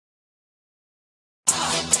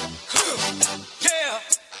Ain't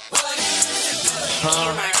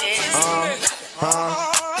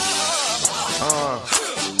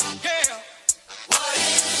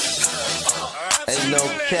no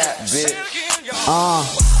cap, bitch.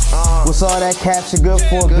 What's all that caption good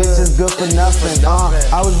for? Bitch, it's good for nothing.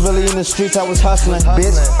 I was really in the streets, I was hustling.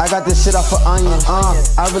 Bitch, I got this shit off for Onion.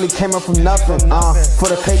 I really came up from nothing.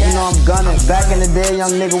 For the cake, you know I'm gunning. Back in the day,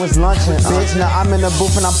 young nigga was lunching. Bitch, now I'm in the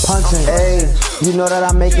booth and I'm punching. Ayy, you know that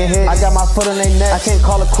I'm making hits. I got my foot on their neck, I can't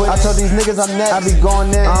call it quits. I told these niggas I'm next, I be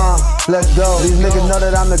going in. Let's go. These niggas know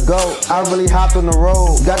that I'm the GOAT. I really hopped on the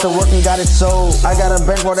road. Got the work and got it sold. I got a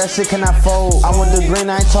bankroll, that shit cannot fold. I want the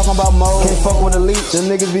green, I ain't talking about mold. Can't fuck with the leech,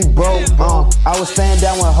 them niggas be broke. I was staying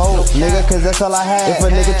down with hope, nigga, cause that's all I had. If a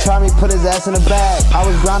nigga try me, put his ass in the bag. I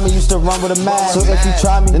was grimy, used to run with a mask. So if you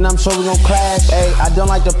try me, then I'm sure we gon' clash. Ayy, I don't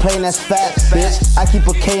like to play and that's facts, bitch. I keep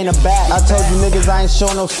a K in the back. I told you niggas I ain't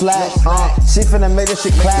showing no slack. She finna make this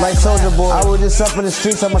shit clap like Soldier Boy. I was just up in the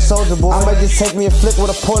streets, I'm a soldier boy. I might just take me a flick with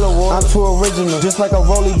a Polaroid. I'm too original, just like a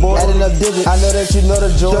rolly boy. Adding up digits, I know that you know the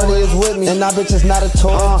joy. Dirty is with me, and that bitch is not a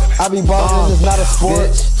toy. I be ballin', it's not a sport.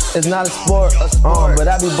 It's not a sport,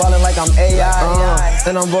 but I be ballin' like I'm AI,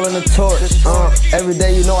 and I'm rollin' the torch. Every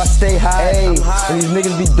day you know I stay high, and these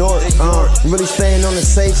niggas be dorks. Really staying on the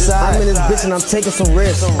safe side. I'm in this bitch and I'm taking some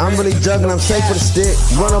risks. I'm really juggling, I'm safe with the stick.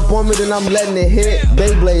 Run up on me, then I'm letting it hit.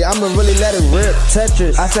 Beyblade, I'ma really let it rip.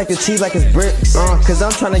 Tetris, I stack the cheese like it's bricks. Cause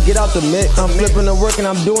I'm trying to get out the mix. I'm flipping the work and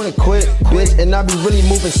I'm doing it quick, bitch. And I be really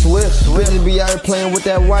moving swift. Bitches be out here playing with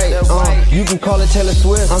that white. You can call it Taylor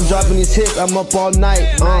Swift. I'm dropping these hits, I'm up all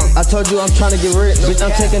night. I told you I'm trying to get rich. Bitch, I'm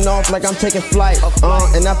taking off like I'm taking flight.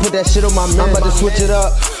 And I put that shit on my man. I'm about to switch it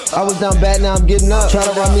up. I was down bad, now I'm getting up. Try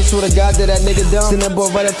to run me, swear to God that nigga dumb. Send that boy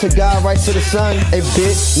right up to God, right to the sun. Hey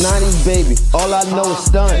bitch, 90s baby, all I know is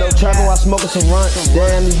stunt. Trapping while smoking some runt.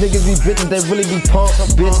 Damn, these niggas be bitches, they really be pumped.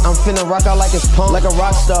 Bitch, I'm finna rock out like it's punk, like a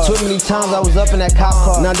rock star. Too many times I was up in that cop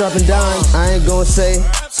car. Now dropping dimes, I ain't gonna say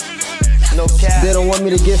no cap. They don't want me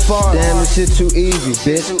to get far. Damn, this shit too easy,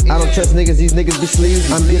 bitch. I don't trust niggas, these niggas be sleazy.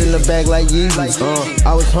 I'm getting the bag like Yeezy.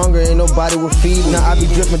 I was hungry, ain't nobody would feed me. Now I be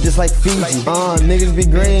dripping just like Fiji. Niggas be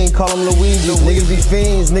green, call them Luigi. Niggas be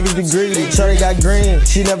fiends, niggas be greedy. Shorty got green,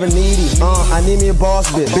 she never needy. I need me a boss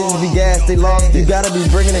bitch. Bitches be gassed, they lost it. You gotta be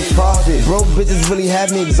bringing in profit. Broke bitches really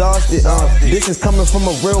have me exhausted. This is coming from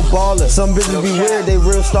a real baller. Some bitches be weird, they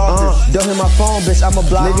real stalkers. Don't hit my phone, bitch, I'm a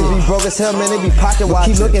block. Niggas be broke as hell, man, they be pocket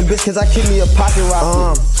watching. Keep looking, bitch, cause I keep me a pocket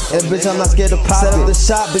rocket. And bitch, I'm not scared to pop it. Set up the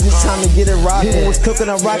shop, bitch, it's time to get it rockin'. People was cooking,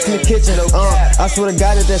 I'm rocking the kitchen. I swear to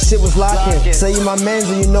God that shit was locking. Say you my mans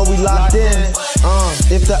and you know we locked in.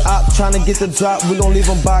 If the op tryna get the drop, we gon' leave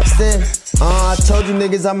them boxed in. I told you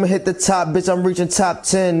niggas I'ma hit the top, bitch, I'm reaching top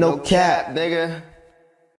 10, no cap, nigga.